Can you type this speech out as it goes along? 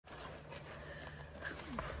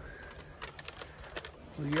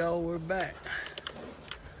Well, y'all, we're back.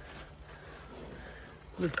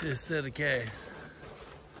 Look at this set of calves.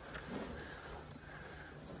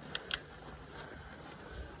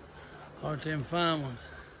 Aren't them fine ones?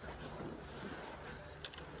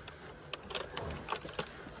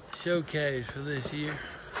 Show calves for this year.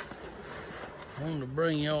 Wanted to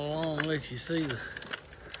bring y'all along, let you see the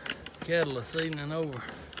cattle this evening over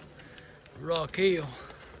Rock Hill,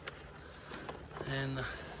 and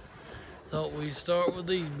thought we'd start with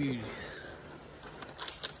these beauties.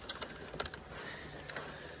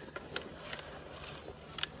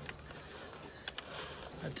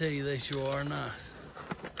 I tell you, they sure are nice.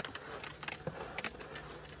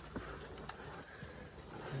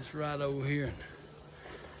 Let's right over here and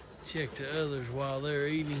check the others while they're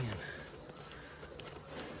eating, and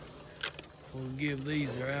we'll give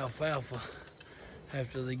these their alfalfa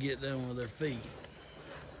after they get done with their feed.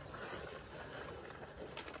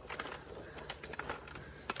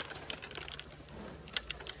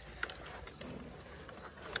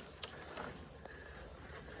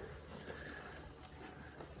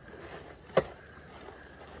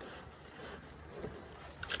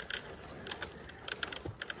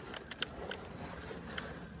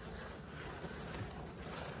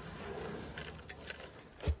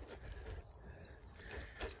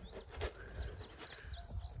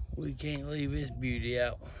 We can't leave this beauty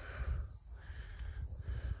out.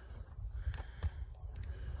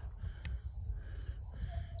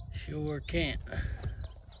 Sure can't.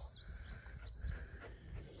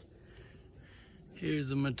 Here's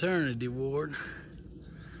the maternity ward.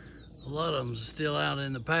 A lot of them are still out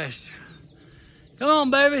in the pasture. Come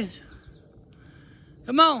on, babies.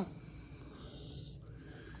 Come on.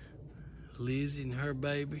 Lizzie and her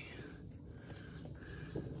baby.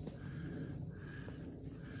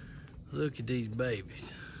 Look at these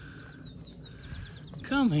babies.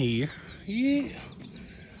 Come here. Yeah.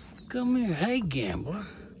 Come here. Hey, Gambler.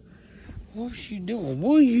 What you doing?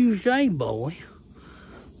 What you say, boy?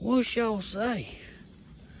 What y'all say?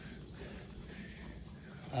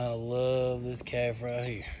 I love this calf right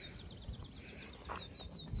here.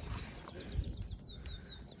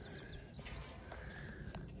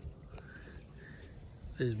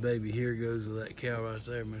 This baby here goes with that cow right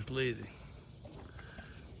there, Miss Lizzie.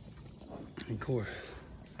 Of course,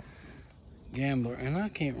 Gambler, and I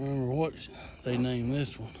can't remember what they named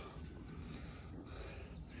this one.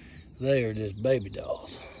 They are just baby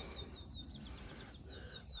dolls.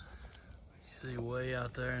 You see way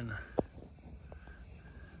out there in the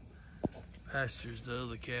pastures the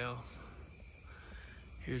other cows.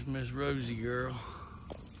 Here's Miss Rosie girl.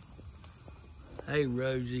 Hey,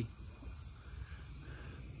 Rosie.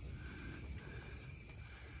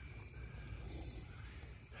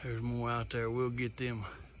 There's more out there. We'll get them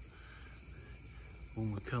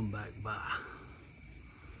when we come back by.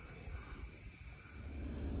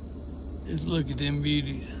 Just look at them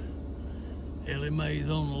beauties. Ellie Mae's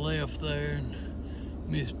on the left there, and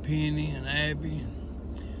Miss Penny and Abby.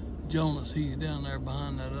 And Jonas, he's down there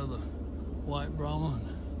behind that other white Brahman.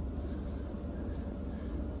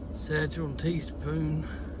 Satchel and Teaspoon.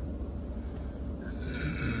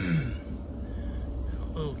 A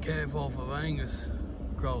little calf off of Angus.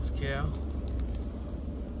 Cross cow.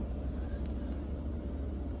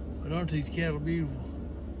 But aren't these cattle beautiful?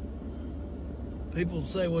 People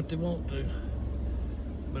say what they want to,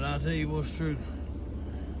 but I tell you what's true.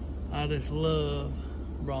 I just love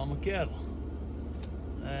Brahman cattle.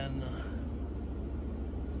 And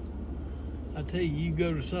I tell you, you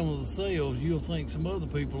go to some of the sales, you'll think some other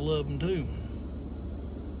people love them too.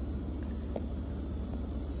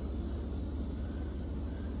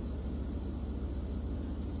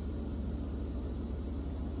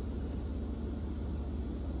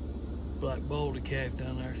 Black Baldy calf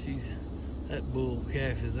down there, that bull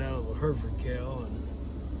calf is out of a Hereford cow and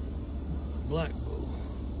a black bull.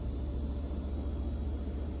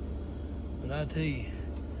 But I tell you,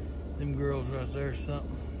 them girls right there are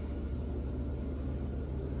something.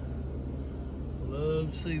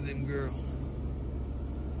 Love to see them girls.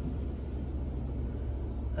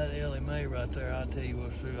 That Ellie Mae right there, I tell you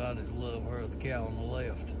what's true, I just love her, the cow on the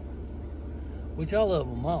left. Which I love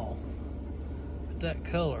them all. But that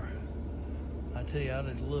color, I tell you, I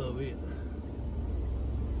just love it.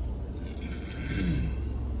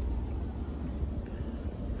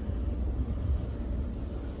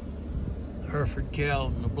 The Hereford cow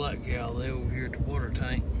and the black cow, they over here at the water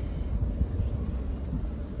tank.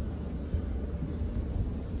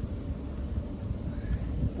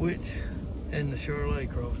 And the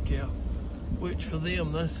Charolais cross cow, which for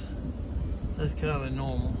them, that's kind of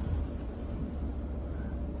normal.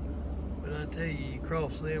 But I tell you, you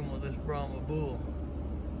cross them with this Brahma bull,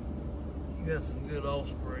 got some good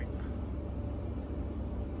offspring.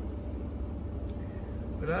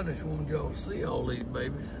 But I just wanted y'all to see all these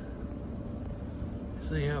babies.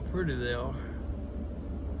 See how pretty they are.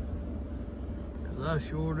 Cause I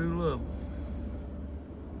sure do love them.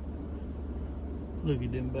 Look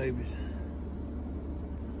at them babies.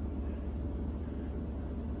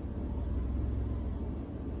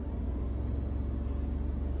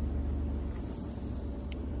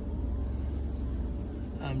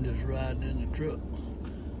 I'm just riding in the truck.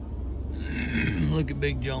 Look at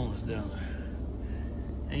Big Jonas down there.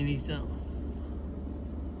 Ain't he something?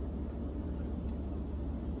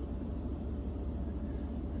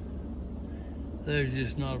 There's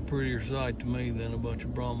just not a prettier sight to me than a bunch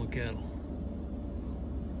of Brahman cattle.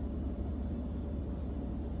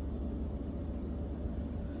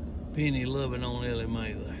 Penny loving on Ellie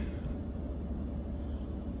Mae there.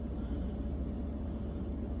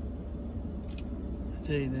 I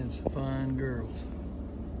tell you, them some fine girls.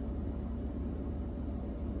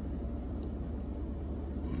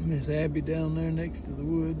 Miss Abby down there next to the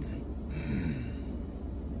woods.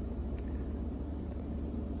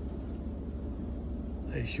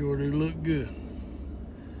 They sure do look good.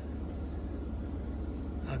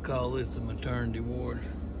 I call this the maternity ward.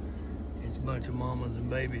 It's a bunch of mamas and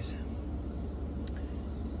babies.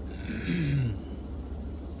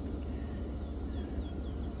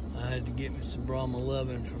 I had to get me some Brahman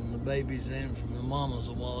loving from the babies and from the mamas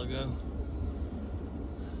a while ago.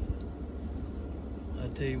 I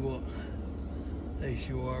tell you what, they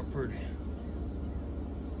sure are pretty.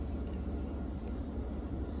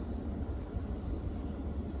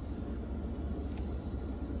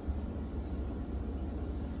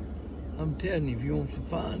 I'm telling you, if you want some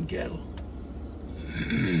fine cattle,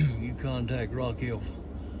 you contact Rock Hill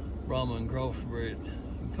Brahman Crossbreds. You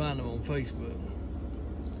can find them on Facebook.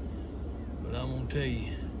 But I'm gonna tell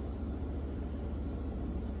you,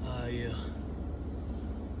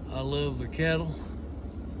 I love the cattle.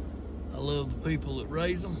 I love the people that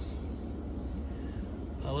raise them.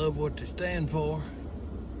 I love what they stand for,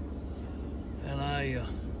 and I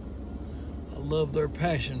love their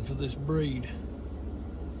passion for this breed.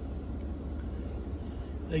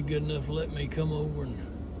 They good enough to let me come over and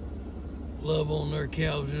love on their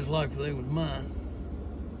cows just like they was mine.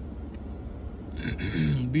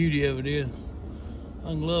 The beauty of it is, I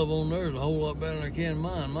can love on theirs a whole lot better than I can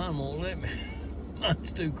mine. Mine won't let me.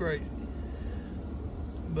 Mine's too crazy.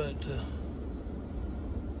 But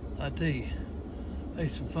I tell you,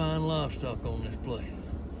 there's some fine livestock on this place.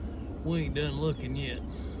 We ain't done looking yet.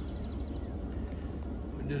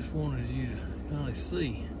 We just wanted you to kind of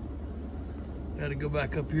see. Got to go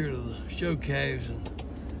back up here to the show calves and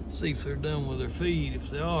see if they're done with their feed. If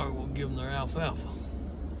they are, we'll give them their alfalfa.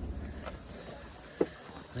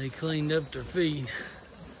 They cleaned up their feed,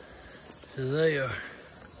 so they are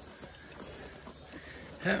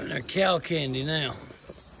having their cow candy now,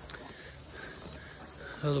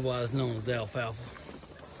 otherwise known as alfalfa.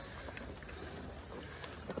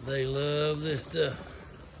 They love this stuff.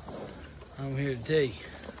 I'm here to tell you.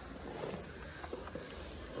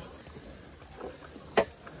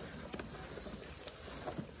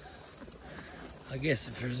 I guess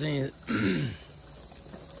if there's any,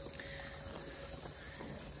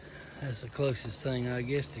 that's the closest thing, I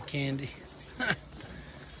guess, to candy. But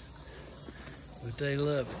they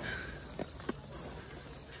love it.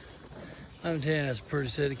 I'm telling you, that's a pretty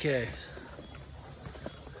set of calves.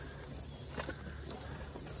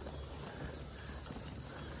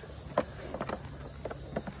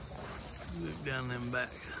 Look down them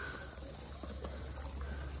backs.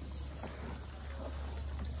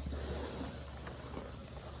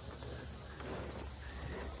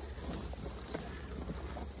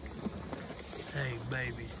 Hey,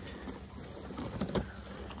 babies.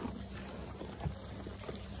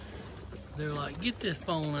 They're like, get this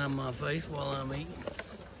phone out of my face while I'm eating.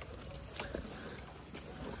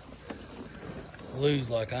 Lou's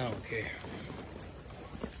like, I don't care.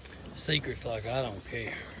 Secret's like, I don't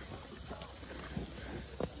care.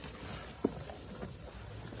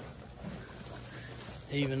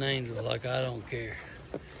 Even Angel's like, I don't care.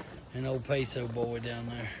 And old Peso boy down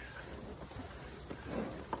there.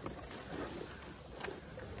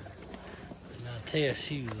 And I tell you,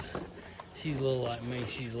 she's a little like me.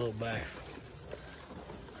 She's a little bashful.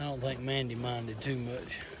 I don't think Mandy minded too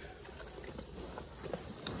much.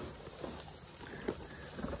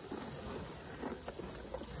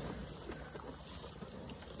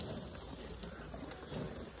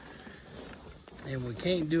 And we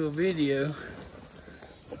can't do a video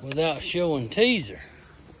without showing Teaser.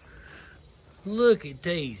 Look at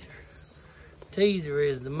Teaser. Teaser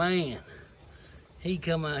is the man. He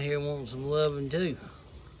come out here wanting some loving too.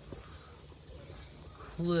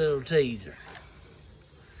 Little teaser.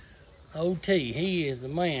 Old T, he is the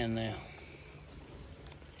man now.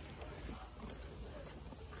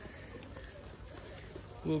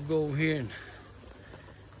 We'll go over here and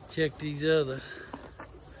check these others.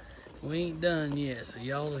 We ain't done yet, so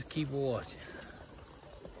y'all just keep watching.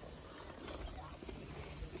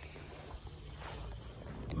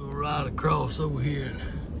 We'll ride across over here and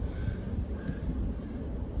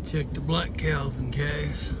check the black cows and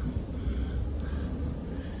calves.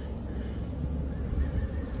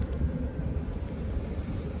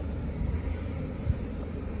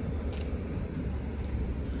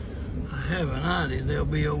 I have an idea they'll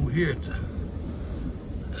be over here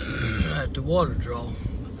at the water draw,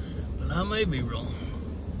 but I may be wrong.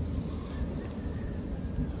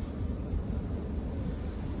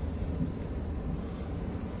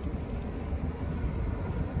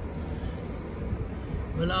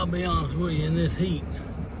 But I'll be honest with you, in this heat,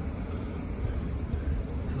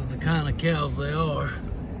 for the kind of cows they are,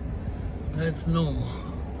 that's normal.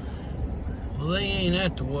 Well, they ain't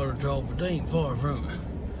at the water trough, but they ain't far from it.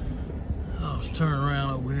 I'll just turn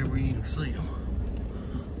around over here where you can see them.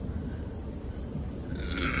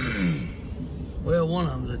 Well, one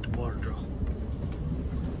of them's at the water trough.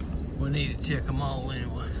 We need to check them all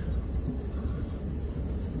anyway.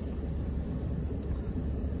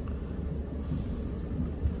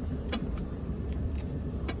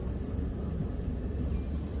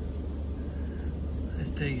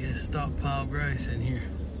 Let's tell you, it's stockpile grass in here.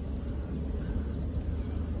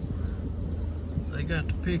 They got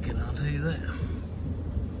the picking, I'll tell you that.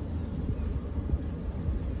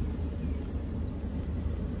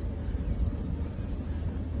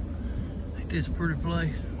 Ain't this a pretty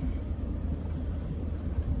place?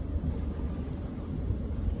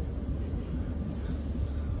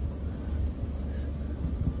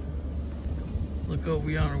 Look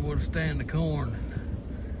over yonder where to stand the corn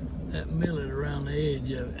and that millet around the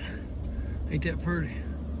edge of it. Ain't that pretty?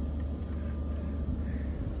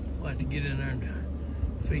 We'll have to get in there and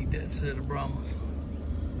feed that set of Brahmans.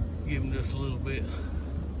 Give them just a little bit.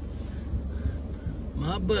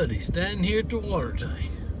 My buddy standing here at the water tank.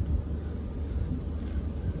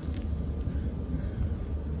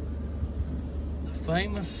 The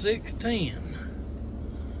famous 610.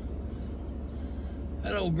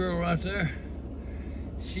 That old girl right there,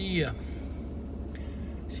 she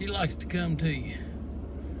likes to come to you.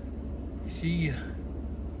 She's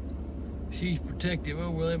protective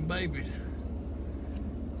over them babies.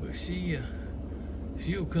 But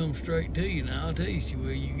she'll come straight to you now. I'll tell you she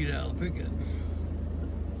will. You get out of the pickup.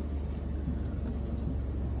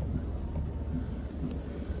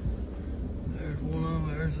 There's one of them.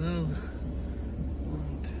 There's the other.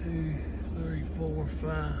 1, 2, 3, 4,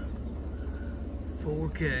 5. 4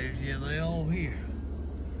 calves. Yeah, they all here.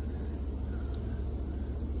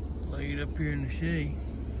 Laid up here in the shade.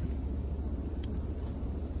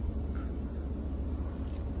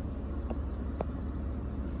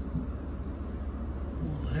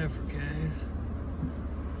 Heifer calves.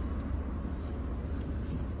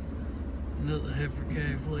 Another heifer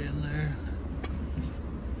calf laying there.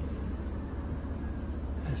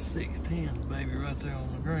 That's 610, baby, right there on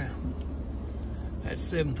the ground. That's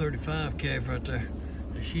 735 calf right there.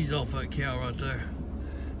 And she's off that cow right there.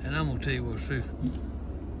 And I'm gonna tell you what's true.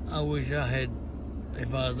 I wish I had,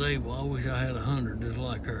 if I was able, I wish I had 100 just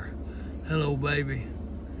like her. Hello, baby.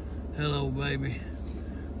 Hello, baby.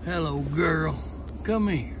 Hello, girl. Come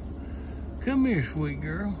here. Come here, sweet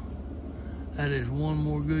girl. That is one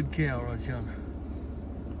more good cow right yonder.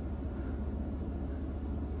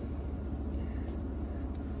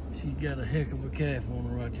 She's got a heck of a calf on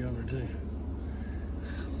her right yonder too.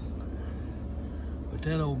 But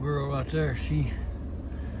that old girl right there, she,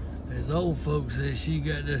 as old folks say, she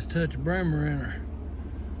got this touch of Brahman in her.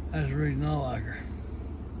 That's the reason I like her.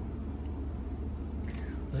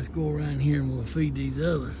 Let's go around here and we'll feed these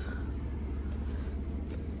others.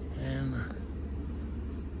 And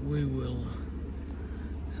we will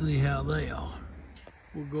see how they are.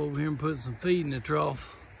 We'll go over here and put some feed in the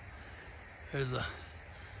trough. There's a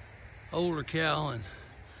older cow and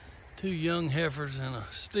 2 young heifers and a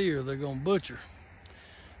steer they're gonna butcher.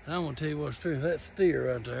 And I'm gonna tell you what's true, that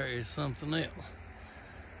steer right there is something else.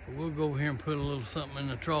 But we'll go over here and put a little something in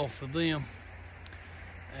the trough for them.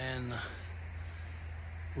 And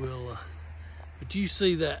but you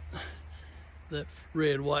see that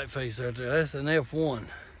red white face right there, that's an F1.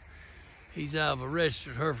 He's out of a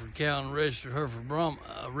registered Hereford cow and a registered Hereford Brahma,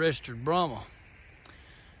 registered Brahma.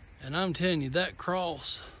 And I'm telling you, that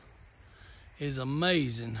cross is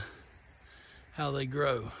amazing how they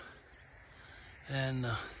grow. and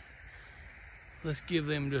let's give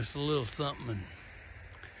them just a little something,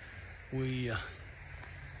 and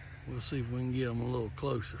we'll see if we can get them a little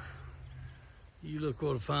closer. You look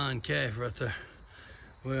what a fine calf right there.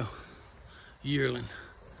 Well, yearling.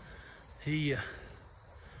 He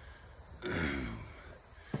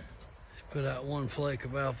put out one flake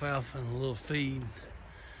of alfalfa and a little feed.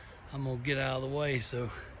 I'm gonna get out of the way so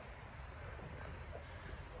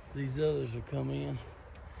these others will come in.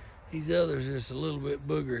 These others are just a little bit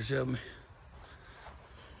boogerish of me.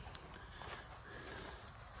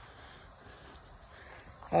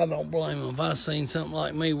 I don't blame them. If I seen something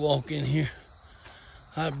like me walk in here,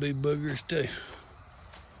 I'd be boogerish too.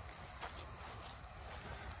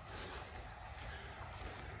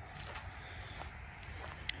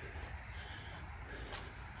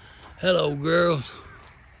 Hello, girls.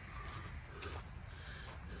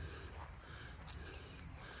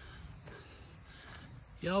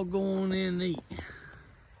 Y'all go on in and eat.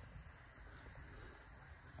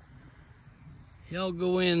 Y'all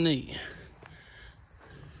go in and eat.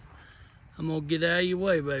 I'm gonna get out of your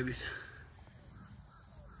way, babies.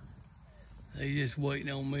 They just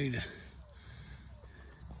waiting on me to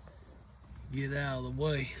get out of the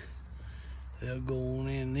way. They'll go on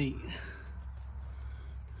in and eat.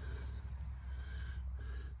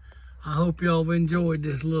 I hope y'all have enjoyed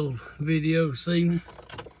this little video this evening.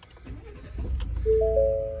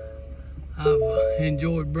 I've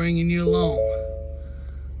enjoyed bringing you along.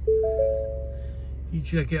 You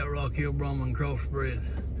check out Rock Hill Brahman Crossbreds.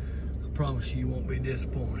 I promise you won't be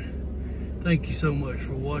disappointed. Thank you so much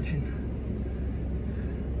for watching.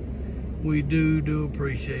 We do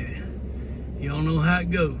appreciate it. Y'all know how it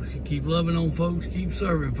goes. You keep loving on folks, keep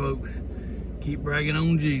serving folks, keep bragging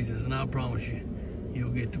on Jesus, and I promise you,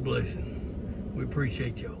 you'll get the blessing. We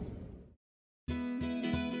appreciate y'all.